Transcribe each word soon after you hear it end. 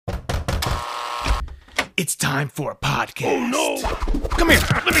It's time for a podcast. Oh no! Come here,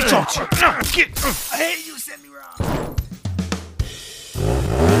 let me talk to you. No, get. I hate you, Sami.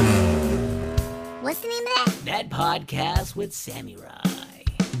 What's the name of that? That podcast with Samurai.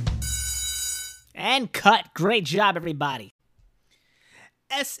 And cut. Great job, everybody.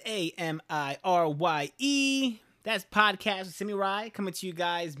 Samirye. That's podcast with Samurai, coming to you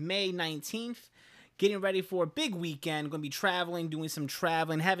guys May 19th. Getting ready for a big weekend. Going to be traveling, doing some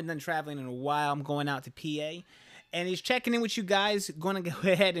traveling. Haven't done traveling in a while. I'm going out to PA. And he's checking in with you guys. Going to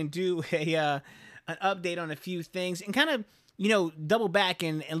go ahead and do an update on a few things. And kind of, double back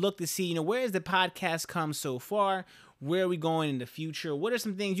and look to see, where has the podcast come so far? Where are we going in the future? What are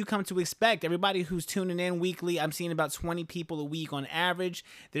some things you come to expect? Everybody who's tuning in weekly, I'm seeing about 20 people a week on average.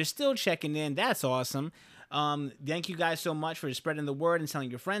 They're still checking in. That's awesome. Thank you guys so much for spreading the word and telling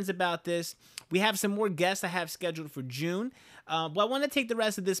your friends about this. We have some more guests I have scheduled for June. But I want to take the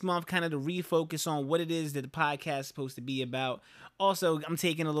rest of this month kind of to refocus on what it is that the podcast is supposed to be about. Also, I'm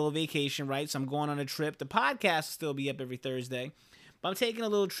taking a little vacation, right? So I'm going on a trip. The podcast will still be up every Thursday. But I'm taking a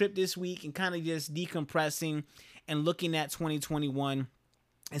little trip this week and kind of just decompressing and looking at 2021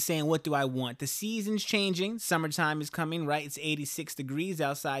 and saying, what do I want? The season's changing. Summertime is coming, right? It's 86 degrees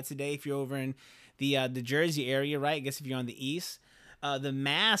outside today if you're over in the Jersey area, right? I guess if you're on the east. The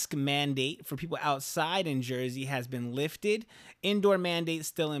mask mandate for people outside in Jersey has been lifted. Indoor mandate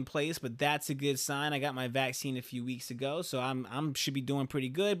still in place, but that's a good sign. I got my vaccine a few weeks ago, so I'm should be doing pretty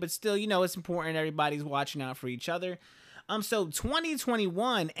good. But still, it's important. Everybody's watching out for each other. So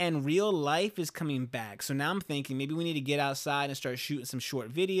 2021 and real life is coming back. So now I'm thinking maybe we need to get outside and start shooting some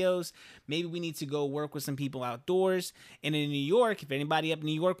short videos. Maybe we need to go work with some people outdoors. And in New York, if anybody up in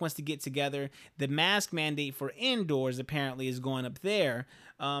New York wants to get together, the mask mandate for indoors apparently is going up there.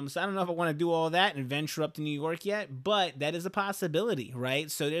 So I don't know if I want to do all that and venture up to New York yet, but that is a possibility, right?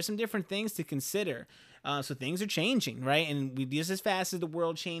 So there's some different things to consider. So things are changing, right? And just as fast as the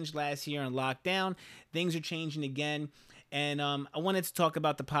world changed last year in lockdown, things are changing again. And I wanted to talk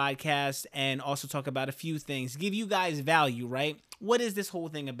about the podcast and also talk about a few things, give you guys value, right? What is this whole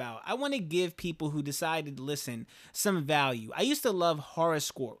thing about? I want to give people who decided to listen some value. I used to love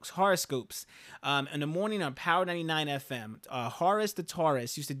horoscopes. In the morning on Power 99 FM, Horace the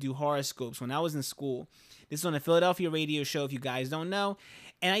Taurus used to do horoscopes when I was in school. This is on the Philadelphia radio show, if you guys don't know.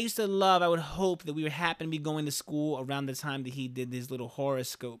 And I would hope that we would happen to be going to school around the time that he did this little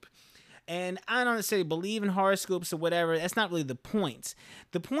horoscope. And I don't necessarily believe in horoscopes or whatever. That's not really the point.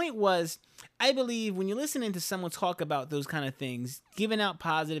 The point was, I believe when you're listening to someone talk about those kind of things, giving out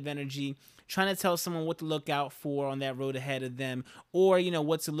positive energy, trying to tell someone what to look out for on that road ahead of them, or,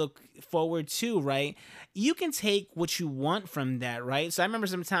 what to look forward to, right? You can take what you want from that, right? So I remember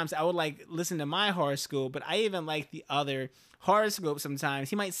sometimes I would listen to my horoscope, but I even like the other horoscope sometimes.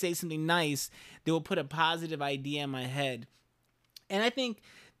 He might say something nice that will put a positive idea in my head. And I think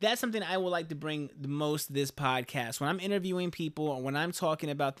that's something I would like to bring the most to this podcast. When I'm interviewing people or when I'm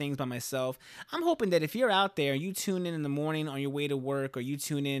talking about things by myself, I'm hoping that if you're out there, you tune in the morning on your way to work, or you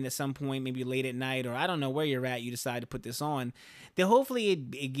tune in at some point, maybe late at night, or I don't know where you're at, you decide to put this on, that hopefully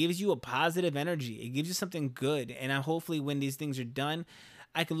it gives you a positive energy. It gives you something good. And hopefully when these things are done,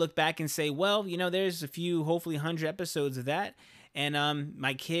 I can look back and say, well, there's a few, hopefully 100 episodes of that. And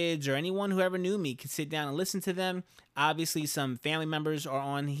my kids or anyone who ever knew me could sit down and listen to them. Obviously, some family members are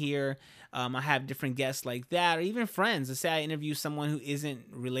on here. I have different guests like that, or even friends. Let's say I interview someone who isn't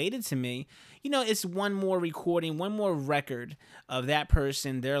related to me. It's one more recording, one more record of that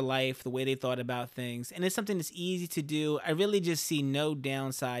person, their life, the way they thought about things. And it's something that's easy to do. I really just see no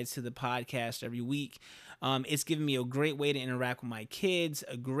downsides to the podcast every week. It's given me a great way to interact with my kids,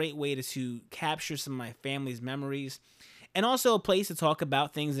 a great way to capture some of my family's memories. And also a place to talk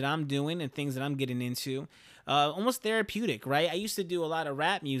about things that I'm doing and things that I'm getting into. Almost therapeutic, right? I used to do a lot of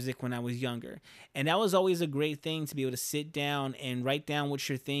rap music when I was younger. And that was always a great thing to be able to sit down and write down what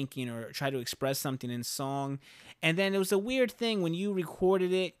you're thinking or try to express something in song. And then it was a weird thing when you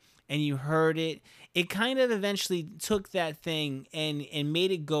recorded it and you heard it. It kind of eventually took that thing and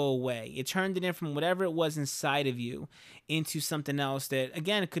made it go away. It turned it in from whatever it was inside of you into something else that,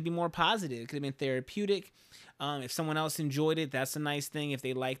 again, it could be more positive. It could have been therapeutic. If someone else enjoyed it, that's a nice thing. If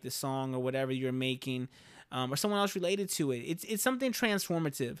they like the song or whatever you're making, or someone else related to it, it's something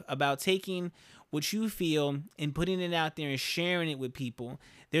transformative about taking what you feel and putting it out there and sharing it with people.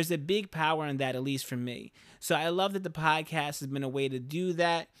 There's a big power in that, at least for me. So I love that the podcast has been a way to do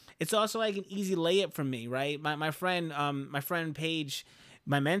that. It's also like an easy layup for me, right? My friend Paige,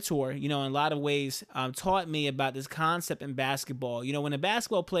 my mentor, in a lot of ways, taught me about this concept in basketball. When a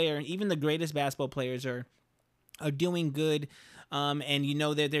basketball player, even the greatest basketball players are doing good and you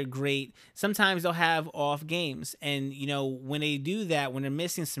know that they're great. Sometimes they'll have off games, and you know when they do that, when they're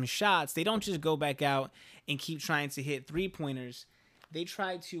missing some shots, they don't just go back out and keep trying to hit 3-pointers. They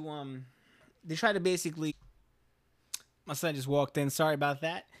try to basically. My son just walked in. Sorry about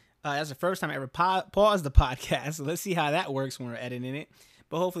that. That's the first time I ever paused the podcast. So let's see how that works when we're editing it.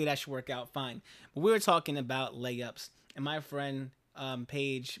 But hopefully that should work out fine. But we were talking about layups, and my friend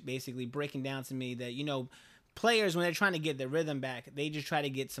Paige basically breaking down to me that, you know, players, when they're trying to get their rhythm back, they just try to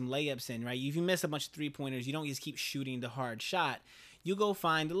get some layups in, right? If you miss a bunch of 3-pointers, you don't just keep shooting the hard shot. You go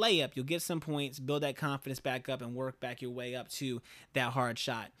find a layup. You'll get some points, build that confidence back up, and work back your way up to that hard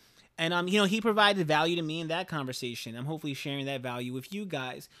shot. And, you know, he provided value to me in that conversation. I'm hopefully sharing that value with you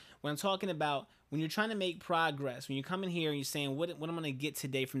guys. When I'm talking about when you're trying to make progress, when you come in here and you're saying, what I'm going to get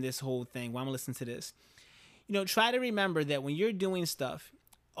today from this whole thing, while I'm listening to this, you know, try to remember that when you're doing stuff,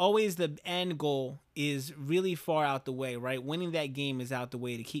 always the end goal is really far out the way, right? Winning that game is out the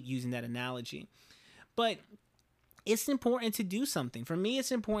way, to keep using that analogy. But it's important to do something. For me,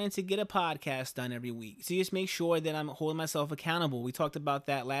 it's important to get a podcast done every week. So just make sure that I'm holding myself accountable. We talked about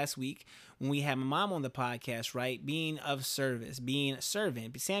that last week when we had my mom on the podcast, right? Being of service, being a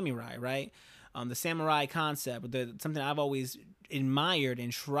servant, samurai, right? The samurai concept, something I've always admired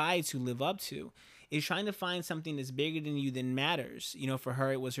and tried to live up to, is trying to find something that's bigger than you that matters. You know, for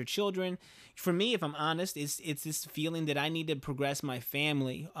her, it was her children. For me, if I'm honest, it's this feeling that I need to progress my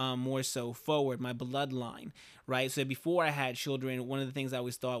family more so forward, my bloodline, right? So before I had children, one of the things I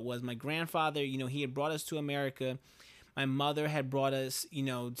always thought was my grandfather, you know, he had brought us to America. My mother had brought us, you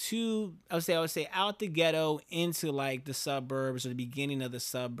know, to, I would say out the ghetto into like the suburbs, or the beginning of the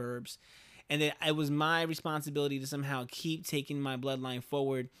suburbs. And that it was my responsibility to somehow keep taking my bloodline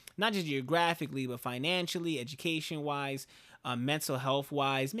forward, not just geographically, but financially, education-wise, mental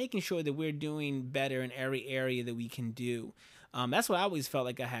health-wise, making sure that we're doing better in every area that we can do. That's what I always felt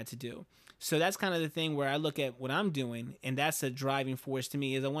like I had to do. So that's kind of the thing where I look at what I'm doing, and that's a driving force to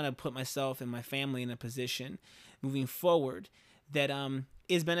me, is I want to put myself and my family in a position moving forward that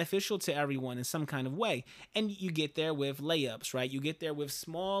is beneficial to everyone in some kind of way. And you get there with layups, right? You get there with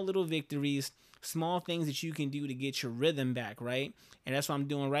small little victories, small things that you can do to get your rhythm back, right? And that's what I'm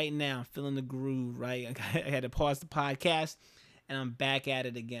doing right now. I'm feeling the groove, right? I had to pause the podcast, and I'm back at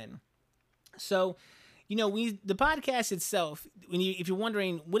it again. So, you know, the podcast itself, if you're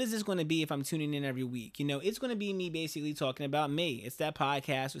wondering, what is this going to be if I'm tuning in every week? You know, it's going to be me basically talking about me. It's that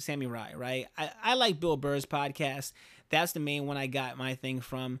podcast with Sami, right? I like Bill Burr's podcast. That's the main one I got my thing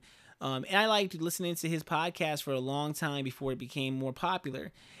from. And I liked listening to his podcast for a long time before it became more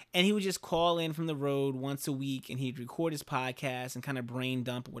popular. And he would just call in from the road once a week, and he'd record his podcast and kind of brain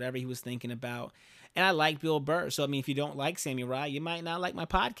dump whatever he was thinking about. And I like Bill Burr. So, I mean, if you don't like Sami, you might not like my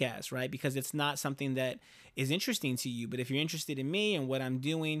podcast, right? Because it's not something that is interesting to you. But if you're interested in me and what I'm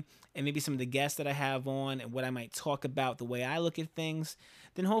doing, and maybe some of the guests that I have on and what I might talk about, the way I look at things,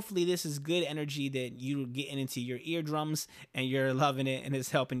 then hopefully this is good energy that you're getting into your eardrums and you're loving it, and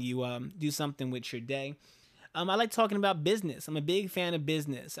it's helping you do something with your day. I like talking about business. I'm a big fan of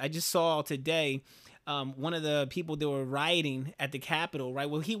business. I just saw today one of the people that were rioting at the Capitol, right?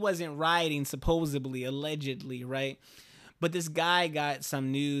 Well, he wasn't rioting, supposedly, allegedly, right? But this guy got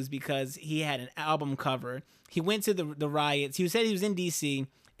some news because he had an album cover. He went to the riots. He said he was in D.C.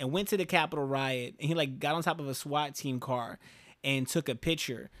 and went to the Capitol riot, and he like got on top of a SWAT team car and took a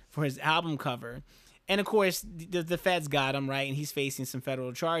picture for his album cover. And of course, the feds got him, right? And he's facing some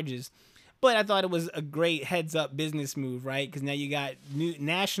federal charges. But I thought it was a great heads-up business move, right? Because now you got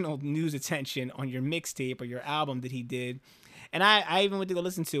national news attention on your mixtape or your album that he did. And I even went to go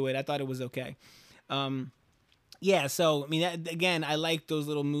listen to it. I thought it was okay. Yeah, so, I mean, again, I like those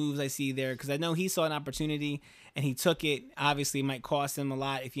little moves I see there, because I know he saw an opportunity and he took it. Obviously, it might cost him a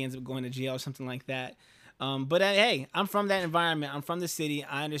lot if he ends up going to jail or something like that. But hey, I'm from that environment. I'm from the city.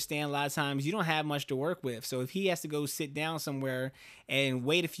 I understand a lot of times you don't have much to work with. So if he has to go sit down somewhere and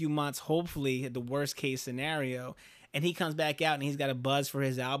wait a few months, hopefully the worst case scenario, and he comes back out and he's got a buzz for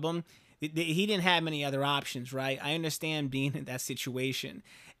his album, he didn't have many other options, right? I understand being in that situation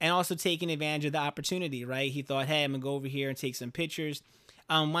and also taking advantage of the opportunity, right? He thought, hey, I'm going to go over here and take some pictures.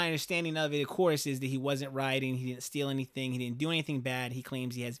 My understanding of it, of course, is that he wasn't rioting. He didn't steal anything. He didn't do anything bad. He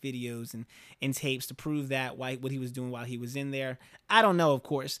claims he has videos and tapes to prove that, what he was doing while he was in there. I don't know, of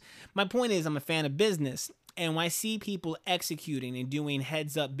course. My point is, I'm a fan of business. And when I see people executing and doing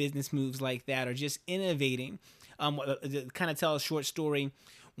heads-up business moves like that, or just innovating, kind of tell a short story.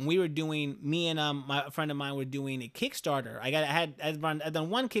 When we were doing, me and a friend of mine were doing a Kickstarter. I'd done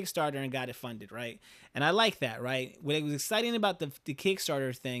one Kickstarter and got it funded, right? And I like that, right? What was exciting about the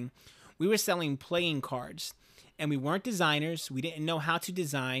Kickstarter thing, we were selling playing cards. and we weren't designers. We didn't know how to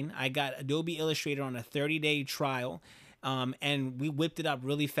design. I got Adobe Illustrator on a 30-day trial, and we whipped it up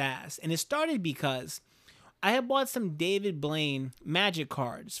really fast. And it started because I had bought some David Blaine magic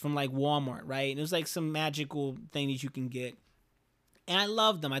cards from like Walmart, right? And it was like some magical thing that you can get. And I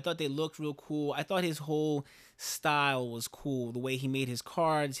loved them. I thought they looked real cool. I thought his whole style was cool. The way he made his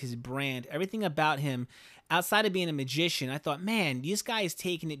cards, his brand, everything about him. Outside of being a magician, I thought, man, this guy is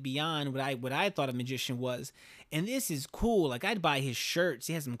taking it beyond what I thought a magician was. And this is cool. Like, I'd buy his shirts.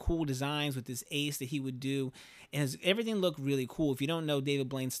 He has some cool designs with this ace that he would do. And everything looked really cool. If you don't know David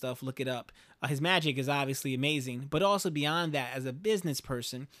Blaine stuff, look it up. His magic is obviously amazing. But also beyond that, as a business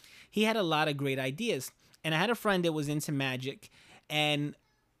person, he had a lot of great ideas. And I had a friend that was into magic. And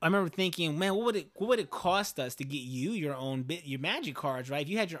I remember thinking, man, what would it cost us to get you your magic cards, right? If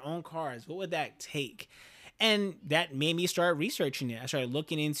you had your own cards, what would that take? And that made me start researching it. I started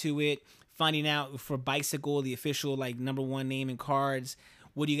looking into it, finding out for Bicycle, the official like #1 name in cards,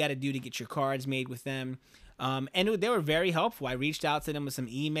 what do you got to do to get your cards made with them? And they were very helpful. I reached out to them with some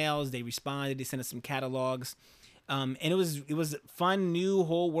emails. They responded. They sent us some catalogs. And it was fun, new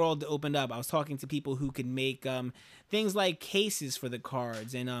whole world that opened up. I was talking to people who could make things like cases for the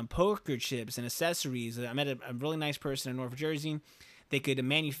cards and poker chips and accessories. I met a really nice person in North Jersey. They could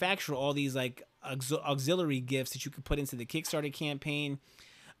manufacture all these like auxiliary gifts that you could put into the Kickstarter campaign.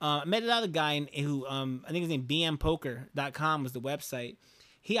 I met another guy who I think his name bmpoker.com was the website.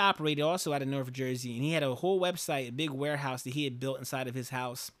 He operated also out of North Jersey, and he had a whole website, a big warehouse that he had built inside of his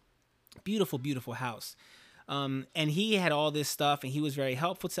house. Beautiful, beautiful house. And he had all this stuff, and he was very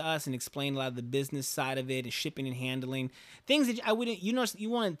helpful to us and explained a lot of the business side of it and shipping and handling things that I wouldn't, you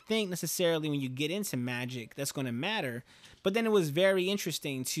wouldn't think necessarily when you get into magic that's going to matter. But then it was very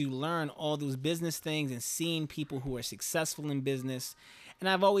interesting to learn all those business things and seeing people who are successful in business. And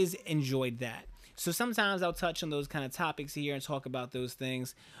I've always enjoyed that. So sometimes I'll touch on those kind of topics here and talk about those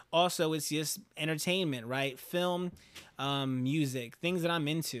things. Also, it's just entertainment, right? Film, music, things that I'm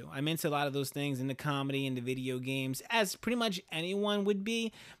into. I'm into a lot of those things in the comedy and the video games, as pretty much anyone would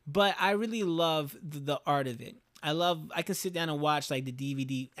be. But I really love the art of it. I can sit down and watch like the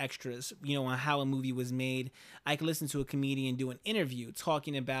DVD extras, on how a movie was made. I can listen to a comedian do an interview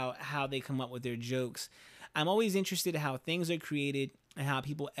talking about how they come up with their jokes. I'm always interested in how things are created and how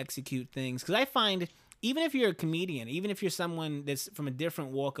people execute things. Because I find, even if you're a comedian, even if you're someone that's from a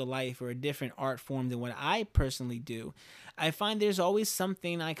different walk of life or a different art form than what I personally do, I find there's always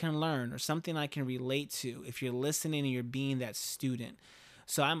something I can learn or something I can relate to if you're listening and you're being that student.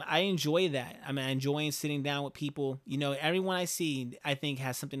 So I enjoy that. I'm enjoying sitting down with people. Everyone I see, I think,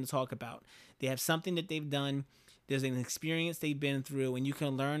 has something to talk about. They have something that they've done. There's an experience they've been through, and you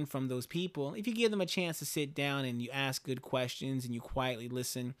can learn from those people if you give them a chance to sit down and you ask good questions and you quietly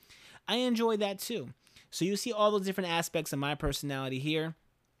listen. I enjoy that too. So you see all those different aspects of my personality here,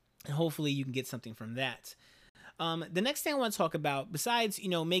 and hopefully you can get something from that. The next thing I want to talk about, besides,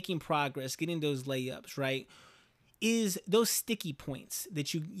 making progress, getting those layups, right, is those sticky points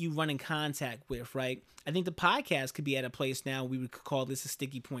that you run in contact with, right? I think the podcast could be at a place now we would call this a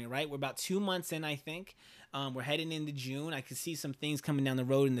sticky point, right? We're about 2 months in, I think. We're heading into June. I could see some things coming down the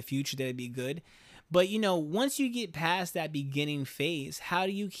road in the future that'd be good. But, once you get past that beginning phase, how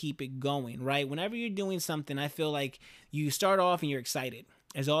do you keep it going, right? Whenever you're doing something, I feel like you start off and you're excited.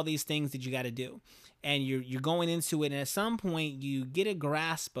 There's all these things that you got to do. And you're going into it, and at some point, you get a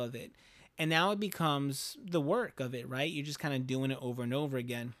grasp of it. And now it becomes the work of it, right? You're just kind of doing it over and over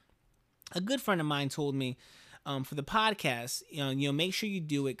again. A good friend of mine told me, for the podcast, make sure you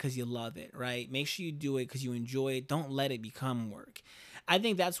do it because you love it, right? Make sure you do it because you enjoy it. Don't let it become work. I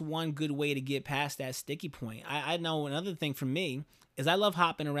think that's one good way to get past that sticky point. I know another thing for me is I love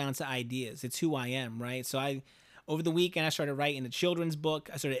hopping around to ideas. It's who I am, right? So over the weekend, I started writing a children's book.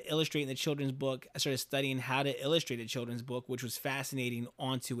 I started illustrating the children's book. I started studying how to illustrate a children's book, which was fascinating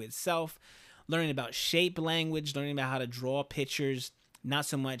onto itself. Learning about shape language, learning about how to draw pictures, not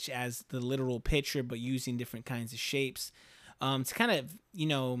so much as the literal picture, but using different kinds of shapes to kind of,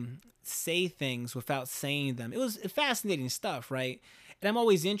 say things without saying them. It was fascinating stuff, right? And I'm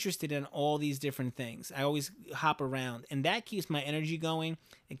always interested in all these different things. I always hop around, and that keeps my energy going.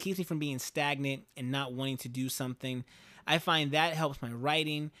 It keeps me from being stagnant and not wanting to do something. I find that helps my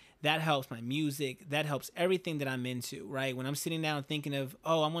writing, that helps my music, that helps everything that I'm into, right? When I'm sitting down thinking of,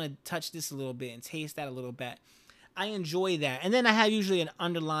 I want to touch this a little bit and taste that a little bit, I enjoy that. And then I have usually an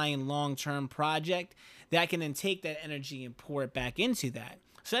underlying long-term project that I can then take that energy and pour it back into that.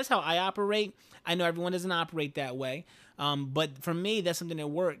 So that's how I operate. I know everyone doesn't operate that way. But for me, that's something that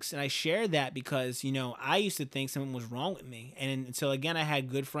works. And I share that because, I used to think something was wrong with me. And until, again, I had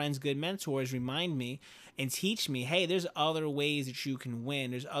good friends, good mentors remind me and teach me, hey, there's other ways that you can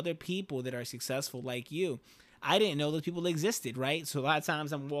win. There's other people that are successful like you. I didn't know those people existed, right? So a lot of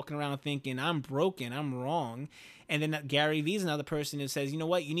times I'm walking around thinking I'm broken, I'm wrong. And then Gary Vee's another person who says, you know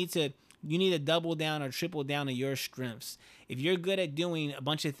what, you need to double down or triple down on your strengths. If you're good at doing a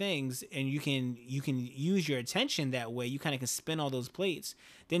bunch of things and you can use your attention that way, you kind of can spin all those plates,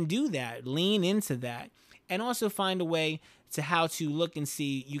 then do that. Lean into that. And also find a way to how to look and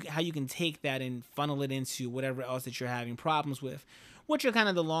see how you can take that and funnel it into whatever else that you're having problems with, which are kind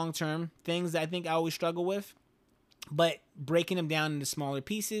of the long-term things that I think I always struggle with. But breaking them down into smaller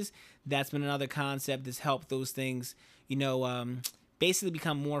pieces, that's been another concept that's helped those things, basically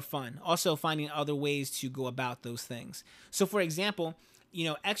become more fun. Also finding other ways to go about those things. So for example,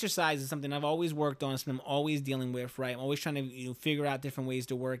 exercise is something I've always worked on, something I'm always dealing with, right? I'm always trying to figure out different ways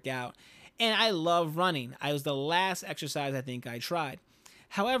to work out. And I love running. I was the last exercise I think I tried.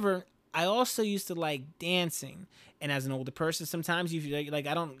 However, I also used to like dancing. And as an older person, sometimes you feel like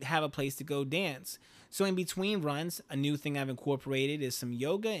I don't have a place to go dance. So in between runs, a new thing I've incorporated is some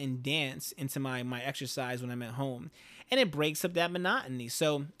yoga and dance into my exercise when I'm at home. And it breaks up that monotony.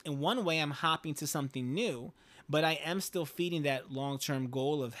 So in one way, I'm hopping to something new, but I am still feeding that long-term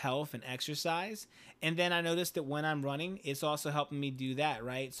goal of health and exercise. And then I noticed that when I'm running, it's also helping me do that,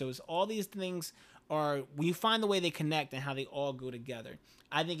 right? So it's all these things when you find the way they connect and how they all go together,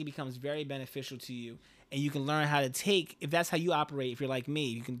 I think it becomes very beneficial to you. And you can learn how to take, if that's how you operate, if you're like me,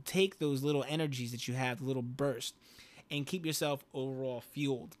 you can take those little energies that you have, the little burst, and keep yourself overall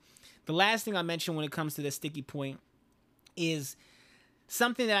fueled. The last thing I mentioned when it comes to the sticky point is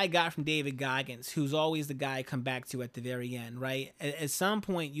something that I got from David Goggins, who's always the guy I come back to at the very end, right? At some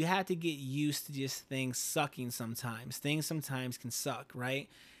point, you have to get used to just things sucking sometimes. Things sometimes can suck, right?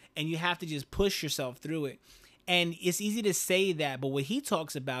 And you have to just push yourself through it. And it's easy to say that, but what he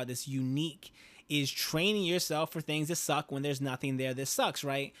talks about is unique, is training yourself for things that suck when there's nothing there that sucks,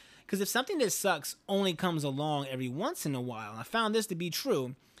 right? Because if something that sucks only comes along every once in a while, and I found this to be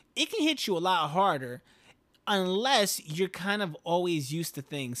true, it can hit you a lot harder unless you're kind of always used to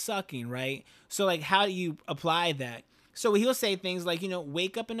things sucking, right? So like, how do you apply that? So he'll say things like,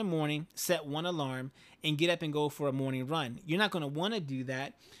 wake up in the morning, set one alarm, and get up and go for a morning run. You're not going to want to do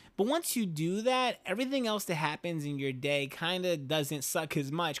that. But once you do that, everything else that happens in your day kind of doesn't suck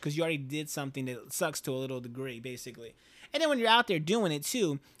as much because you already did something that sucks to a little degree, basically. And then when you're out there doing it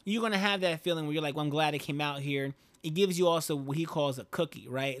too, you're going to have that feeling where you're like, well, I'm glad I came out here. It gives you also what he calls a cookie,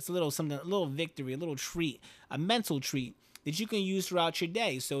 right? It's a little victory, a little treat, a mental treat that you can use throughout your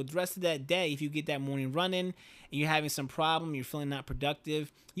day. So the rest of that day, if you get that morning run in and you're having some problem, you're feeling not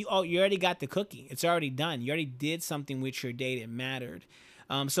productive, you already got the cookie. It's already done. You already did something with your day that mattered.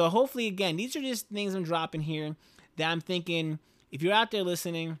 So hopefully, again, these are just things I'm dropping here that I'm thinking, if you're out there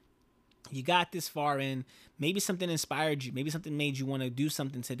listening, you got this far in, maybe something inspired you. Maybe something made you want to do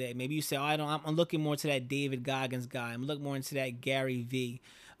something today. Maybe you say, oh, I'm looking more to that David Goggins guy. I'm looking more into that Gary Vee.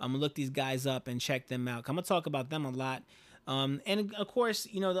 I'm going to look these guys up and check them out. I'm going to talk about them a lot. And of course,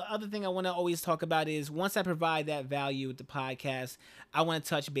 the other thing I want to always talk about is once I provide that value with the podcast, I want to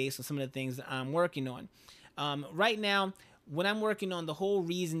touch base on some of the things that I'm working on. Right now, what I'm working on, the whole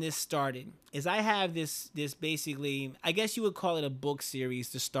reason this started is I have this basically, I guess you would call it a book series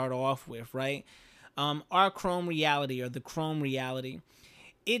to start off with, right? Our Chrome Reality, or the Chrome Reality.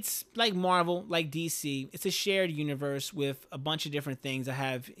 It's like Marvel, like DC. It's a shared universe with a bunch of different things I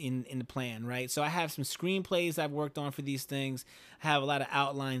have in the plan, right? So I have some screenplays I've worked on for these things. I have a lot of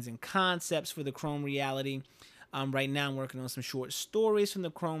outlines and concepts for the Chrome Reality. Right now I'm working on some short stories from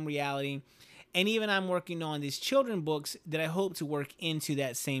the Chrome Reality. And even I'm working on these children books that I hope to work into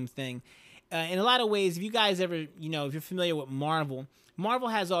that same thing. In a lot of ways, if you guys ever, if you're familiar with Marvel, Marvel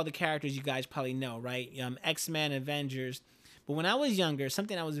has all the characters you guys probably know, right? X-Men, Avengers. But when I was younger,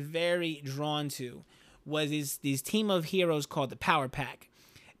 something I was very drawn to was these team of heroes called the Power Pack.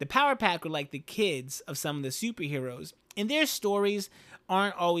 The Power Pack were like the kids of some of the superheroes. And their stories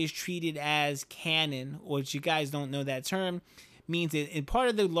aren't always treated as canon, or if you guys don't know that term, means that in part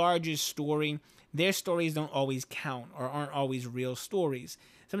of the larger story, their stories don't always count or aren't always real stories.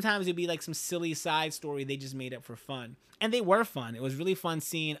 Sometimes it'd be like some silly side story they just made up for fun. And they were fun. It was really fun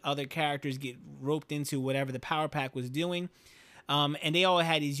seeing other characters get roped into whatever the Power Pack was doing. And they all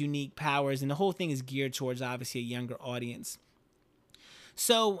had these unique powers, and the whole thing is geared towards, obviously, a younger audience.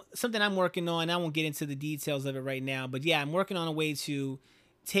 So something I'm working on, I won't get into the details of it right now, but yeah, I'm working on a way to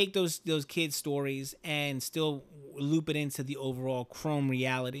take those kids' stories and still loop it into the overall Chrome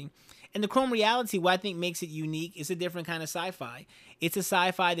reality. And the Chrome reality, what I think makes it unique, is a different kind of sci-fi. It's a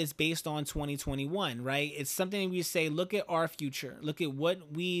sci-fi that's based on 2021, right? It's something we say, look at our future, look at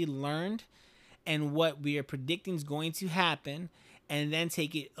what we learned and what we are predicting is going to happen, and then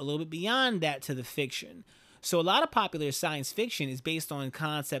take it a little bit beyond that to the fiction. So a lot of popular science fiction is based on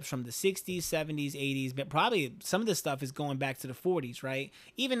concepts from the 60s, 70s, 80s, but probably some of this stuff is going back to the 40s, right?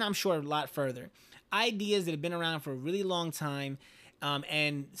 Even, I'm sure, a lot further. Ideas that have been around for a really long time,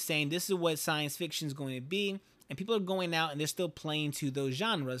 and saying this is what science fiction is going to be. And people are going out and they're still playing to those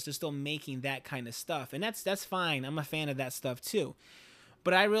genres. They're still making that kind of stuff. And that's fine. I'm a fan of that stuff too.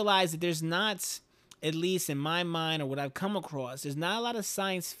 But I realize that there's not, at least in my mind or what I've come across, there's not a lot of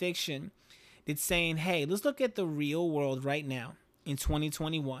science fiction that's saying, hey, let's look at the real world right now in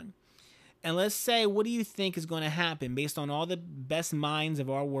 2021. And let's say, what do you think is going to happen based on all the best minds of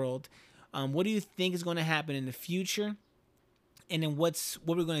our world? What do you think is going to happen in the future? And then what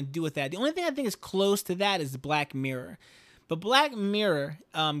we're going to do with that. The only thing I think is close to that is Black Mirror. But Black Mirror,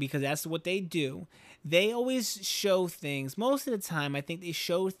 because that's what they do, they always show things. Most of the time, I think they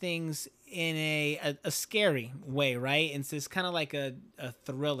show things in a scary way, right? And so it's kind of like a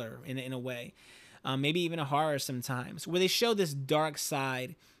thriller in a way. Maybe even a horror sometimes, where they show this dark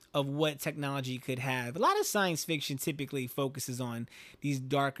side of what technology could have. A lot of science fiction typically focuses on these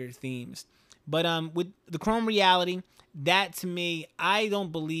darker themes. But with the Chrome reality, that to me, I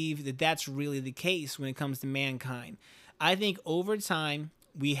don't believe that that's really the case when it comes to mankind. I think over time,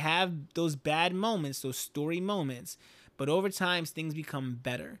 we have those bad moments, those story moments, but over time, things become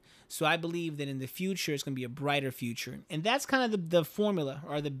better. So I believe that in the future, it's going to be a brighter future. And that's kind of the formula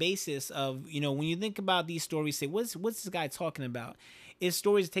or the basis of, when you think about these stories, say, what's this guy talking about? It's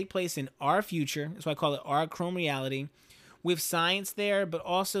stories that take place in our future. That's why I call it our Chrome reality, with science there, but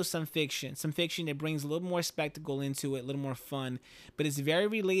also some fiction that brings a little more spectacle into it, a little more fun, but it's very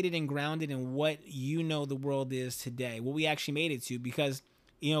related and grounded in what the world is today, what we actually made it to, because,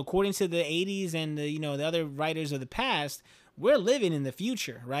 according to the 80s and the other writers of the past, we're living in the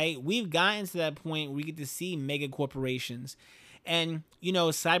future, right? We've gotten to that point where we get to see mega corporations. And,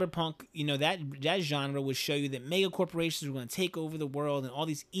 cyberpunk, that genre would show you that mega corporations are going to take over the world and all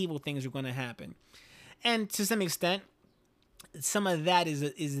these evil things are going to happen. And to some extent, some of that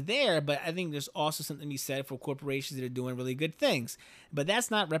is there, but I think there's also something to be said for corporations that are doing really good things. But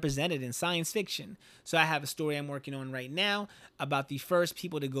that's not represented in science fiction. So I have a story I'm working on right now about the first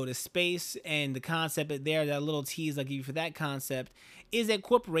people to go to space, and the concept there, that little tease I'll give you for that concept, is that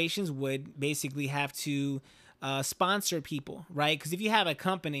corporations would basically have to sponsor people, right? Because if you have a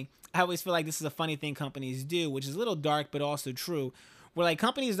company, I always feel like this is a funny thing companies do, which is a little dark but also true, where like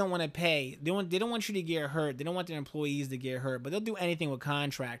companies don't want to pay. They don't want you to get hurt. They don't want their employees to get hurt, but they'll do anything with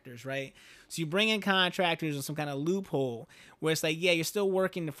contractors, right? So you bring in contractors with some kind of loophole where it's like, yeah, you're still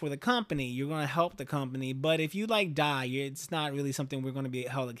working for the company. You're going to help the company, but if you die, it's not really something we're going to be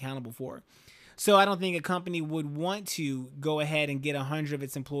held accountable for. So I don't think a company would want to go ahead and get 100 of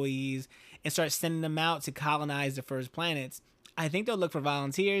its employees and start sending them out to colonize the first planets. I think they'll look for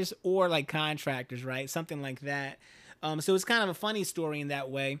volunteers or like contractors, right? Something like that. So it's kind of a funny story in that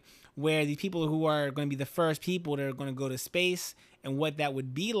way, where the people who are going to be the first people that are going to go to space and what that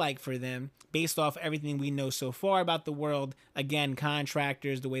would be like for them based off everything we know so far about the world. Again,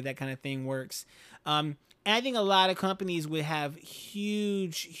 contractors, the way that kind of thing works. And I think a lot of companies would have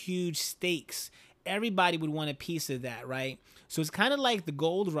huge stakes. Everybody would want a piece of that, right? So it's kind of like the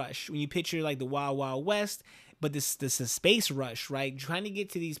gold rush when you picture like the Wild Wild West, but this is a space rush, right? Trying to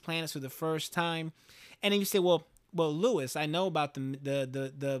get to these planets for the first time. And then you say, well, Lewis, I know about the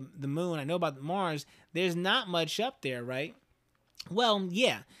moon. I know about Mars. There's not much up there, right? Well,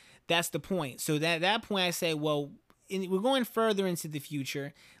 yeah, that's the point. So at that point, I say, well, we're going further into the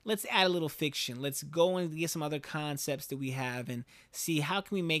future. Let's add a little fiction. Let's go and get some other concepts that we have and see how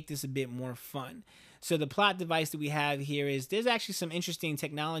can we make this a bit more fun. So the plot device that we have here is there's actually some interesting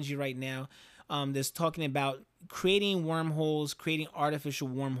technology right now that's talking about creating wormholes, creating artificial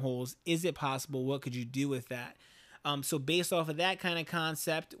wormholes. Is it possible? What could you do with that? So based off of that kind of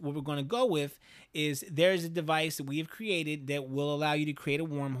concept, what we're going to go with is there's a device that we have created that will allow you to create a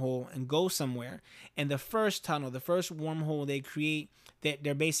wormhole and go somewhere. And the first tunnel, the first wormhole they create that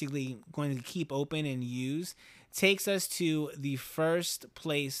they're basically going to keep open and use takes us to the first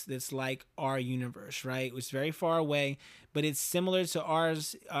place that's like our universe, right? It's very far away, but it's similar to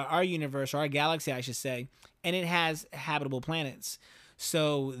our universe, our galaxy, I should say, and it has habitable planets.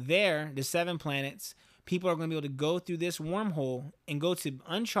 So there's 7 planets. People are going to be able to go through this wormhole and go to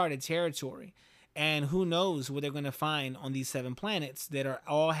uncharted territory. And who knows what they're going to find on these 7 planets that are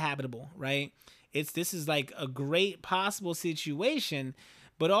all habitable, right? This is like a great possible situation,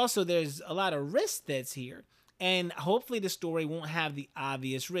 but also there's a lot of risk that's here. And hopefully the story won't have the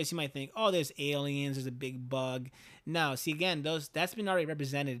obvious risk. You might think, oh, there's aliens, there's a big bug. No, see, again, that's been already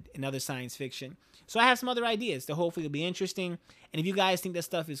represented in other science fiction. So I have some other ideas that hopefully will be interesting. And if you guys think that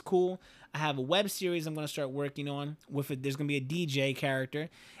stuff is cool, I have a web series I'm going to start working on. There's going to be a DJ character. And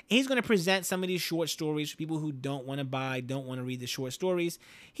he's going to present some of these short stories for people who don't want to buy, don't want to read the short stories.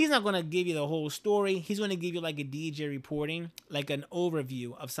 He's not going to give you the whole story. He's going to give you like a DJ reporting, like an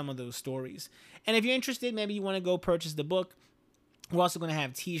overview of some of those stories. And if you're interested, maybe you want to go purchase the book. We're also going to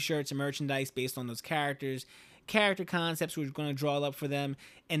have t-shirts and merchandise based on those characters, character concepts we're going to draw up for them,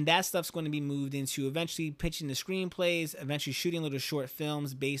 and that stuff's going to be moved into eventually pitching the screenplays, eventually shooting little short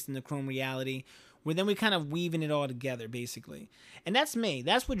films based in the Chrome reality, where then we kind of weaving it all together, basically. And that's me.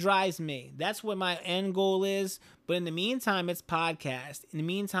 That's what drives me. That's what my end goal is. But in the meantime, it's podcast. In the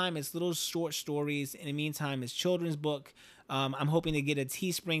meantime, it's little short stories. In the meantime, it's children's book. I'm hoping to get a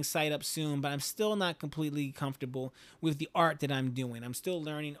Teespring site up soon, but I'm still not completely comfortable with the art that I'm doing. I'm still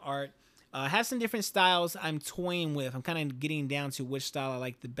learning art. I have some different styles I'm toying with. I'm kind of getting down to which style I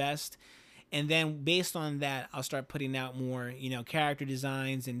like the best. And then based on that, I'll start putting out more, character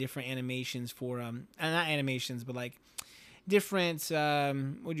designs and different animations for, not animations, but like different,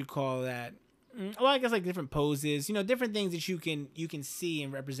 what do you call that? Well, I guess like different poses, different things that you can see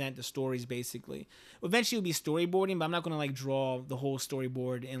and represent the stories basically. Eventually it'll be storyboarding, but I'm not going to like draw the whole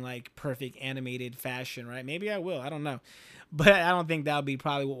storyboard in like perfect animated fashion, right? Maybe I will, I don't know. But I don't think that'll be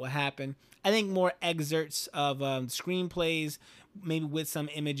probably what will happen. I think more excerpts of screenplays, maybe with some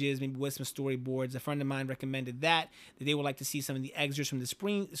images, maybe with some storyboards. A friend of mine recommended that they would like to see some of the excerpts from the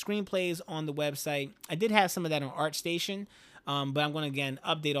screenplays on the website. I did have some of that on ArtStation, but I'm going to, again,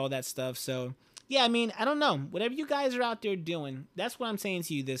 update all that stuff. So, yeah, I mean, I don't know. Whatever you guys are out there doing, that's what I'm saying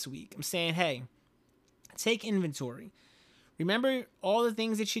to you this week. I'm saying, hey, take inventory. Remember all the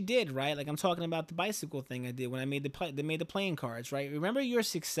things that you did, right? Like I'm talking about the bicycle thing I did when I made the playing cards, right? Remember your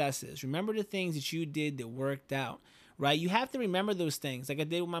successes. Remember the things that you did that worked out, right? You have to remember those things. Like I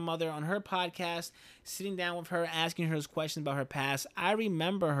did with my mother on her podcast, sitting down with her, asking her those questions about her past. I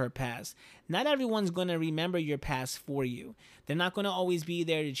remember her past. Not everyone's going to remember your past for you. They're not going to always be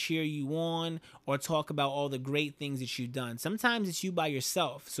there to cheer you on or talk about all the great things that you've done. Sometimes it's you by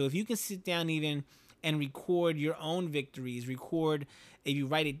yourself. So if you can sit down even and record your own victories. If you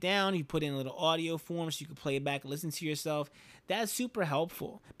write it down, you put it in a little audio form so you can play it back and listen to yourself. That's super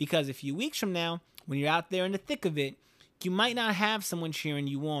helpful because a few weeks from now, when you're out there in the thick of it, you might not have someone cheering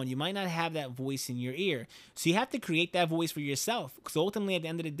you on. You might not have that voice in your ear. So you have to create that voice for yourself because ultimately at the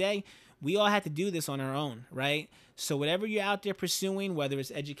end of the day, we all have to do this on our own, right? So whatever you're out there pursuing, whether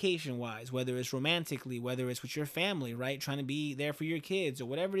it's education-wise, whether it's romantically, whether it's with your family, right? Trying to be there for your kids or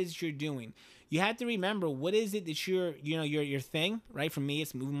whatever it is that you're doing, you have to remember what is it that your thing, right? For me,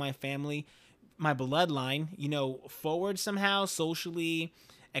 it's moving my family, my bloodline, forward somehow, socially,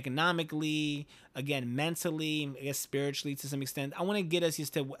 economically, again, mentally, I guess spiritually to some extent. I want to get us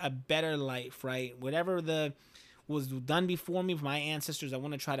just to a better life, right? Whatever was done before me, for my ancestors, I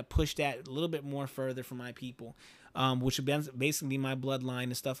want to try to push that a little bit more further for my people, which would basically be my bloodline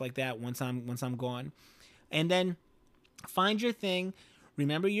and stuff like that once I'm gone. And then find your thing,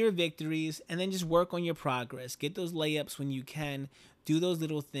 remember your victories, and then just work on your progress. Get those layups when you can. Do those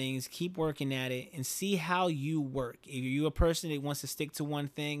little things, keep working at it, and see how you work. If you're a person that wants to stick to one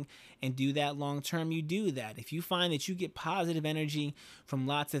thing and do that long term, you do that. If you find that you get positive energy from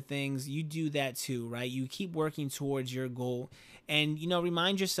lots of things, you do that too, right? You keep working towards your goal. And,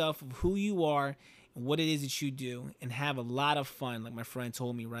 remind yourself of who you are, what it is that you do, and have a lot of fun, like my friend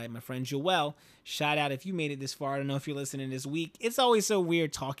told me, right? My friend Joelle, shout out if you made it this far. I don't know if you're listening this week. It's always so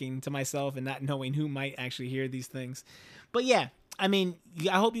weird talking to myself and not knowing who might actually hear these things. But yeah, I mean,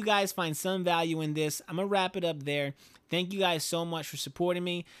 I hope you guys find some value in this. I'm going to wrap it up there. Thank you guys so much for supporting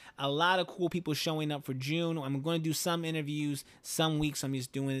me. A lot of cool people showing up for June. I'm going to do some interviews some weeks. I'm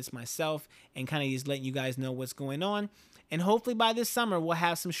just doing this myself and kind of just letting you guys know what's going on. And hopefully by this summer, we'll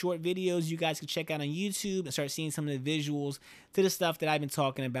have some short videos you guys can check out on YouTube and start seeing some of the visuals to the stuff that I've been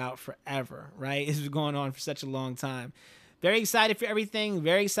talking about forever, right? This was going on for such a long time. Very excited for everything.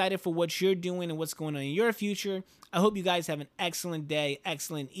 Very excited for what you're doing and what's going on in your future. I hope you guys have an excellent day,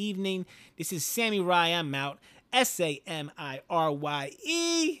 excellent evening. This is Sami Rye. I'm out. Samirye.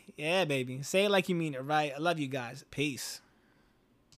 Yeah, baby. Say it like you mean it, right? I love you guys. Peace.